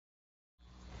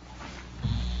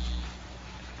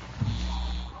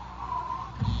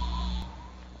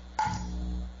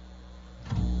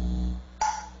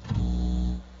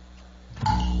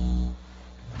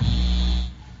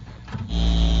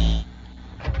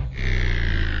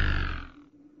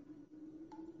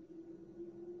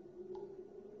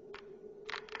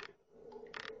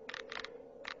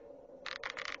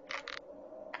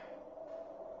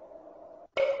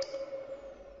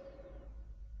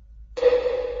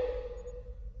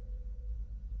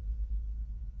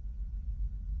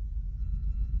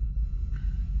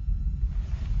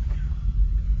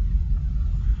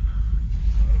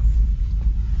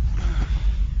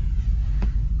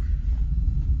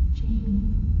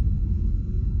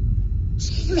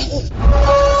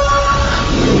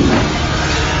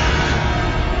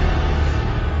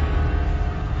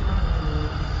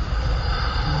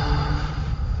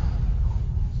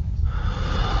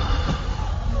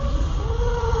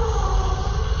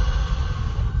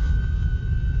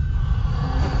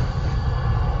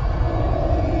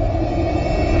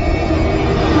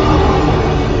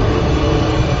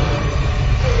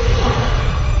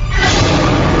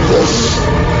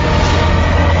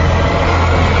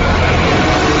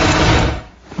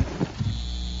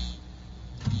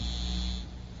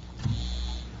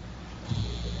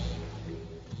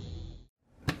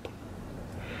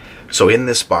So in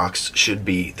this box should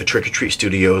be the Trick or Treat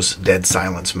Studios Dead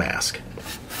Silence mask.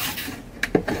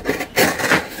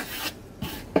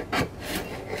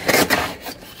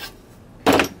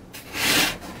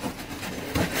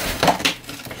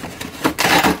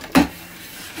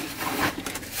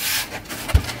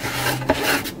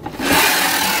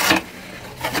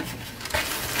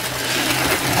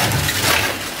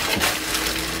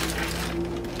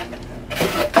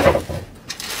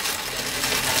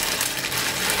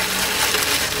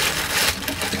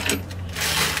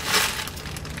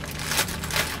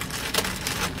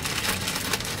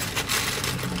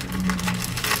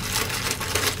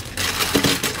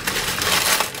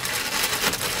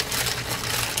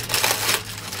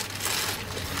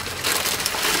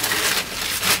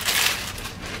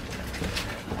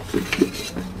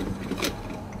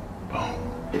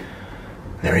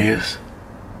 There he is.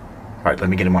 Alright, let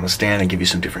me get him on a stand and give you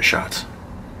some different shots.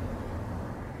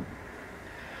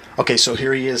 Okay, so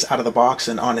here he is out of the box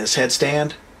and on his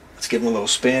headstand. Let's give him a little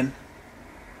spin.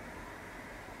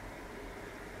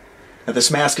 Now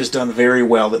this mask is done very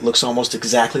well. It looks almost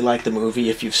exactly like the movie.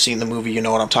 If you've seen the movie, you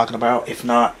know what I'm talking about. If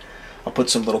not, I'll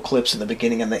put some little clips in the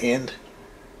beginning and the end.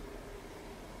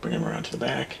 Bring him around to the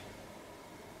back.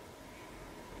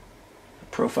 A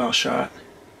profile shot.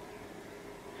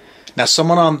 Now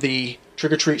someone on the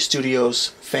Trick or Treat Studios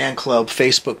fan club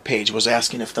Facebook page was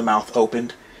asking if the mouth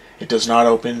opened. It does not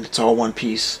open. It's all one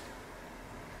piece.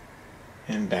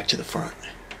 And back to the front.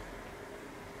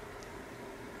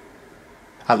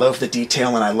 I love the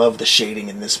detail and I love the shading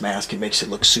in this mask. It makes it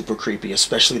look super creepy,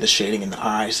 especially the shading in the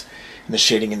eyes and the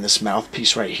shading in this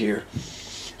mouthpiece right here.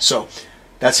 So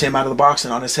that's him out of the box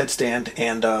and on his headstand,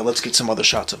 and let's get some other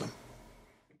shots of him.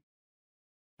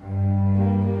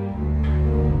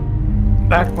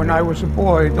 Back when I was a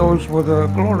boy, those were the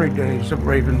glory days of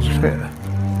Raven's Fair.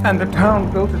 And the town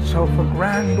built itself a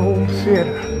grand old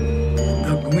theater,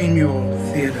 the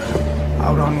Guignol Theater,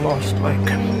 out on Lost Lake.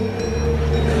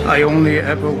 I only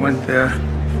ever went there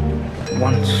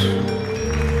once.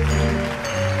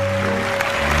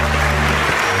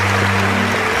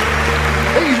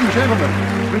 Ladies and gentlemen,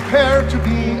 prepare to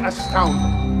be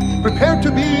astounded. Prepare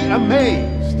to be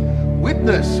amazed.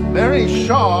 Witness Mary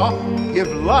Shaw give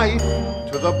life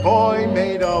to the boy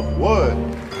made of wood.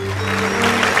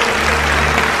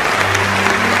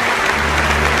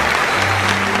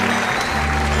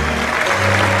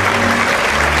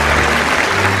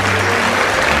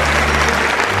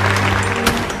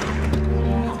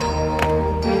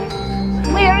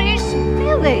 Where is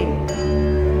Billy?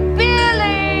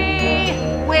 Billy!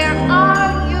 Where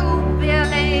are you,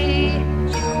 Billy?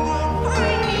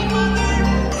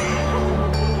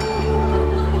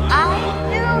 I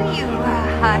knew you were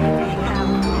hiding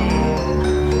out there.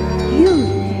 You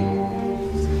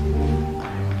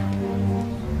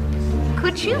did.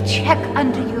 Could you check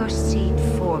under your seat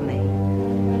for me?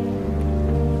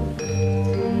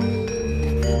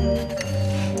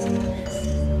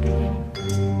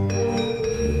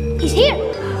 He's here!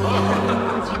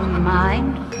 Would you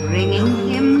mind bringing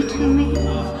him to me?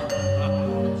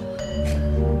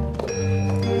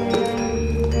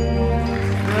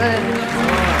 Good.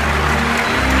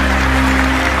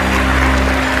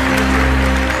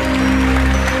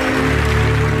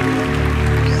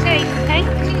 Say thank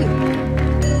you.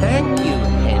 Thank you,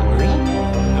 Henry.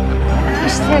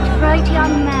 Is that right,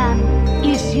 young man?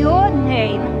 Is your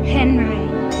name Henry?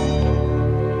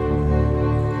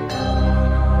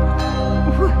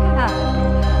 Well,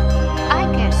 I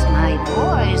guess my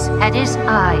boy's had his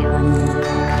eye on you.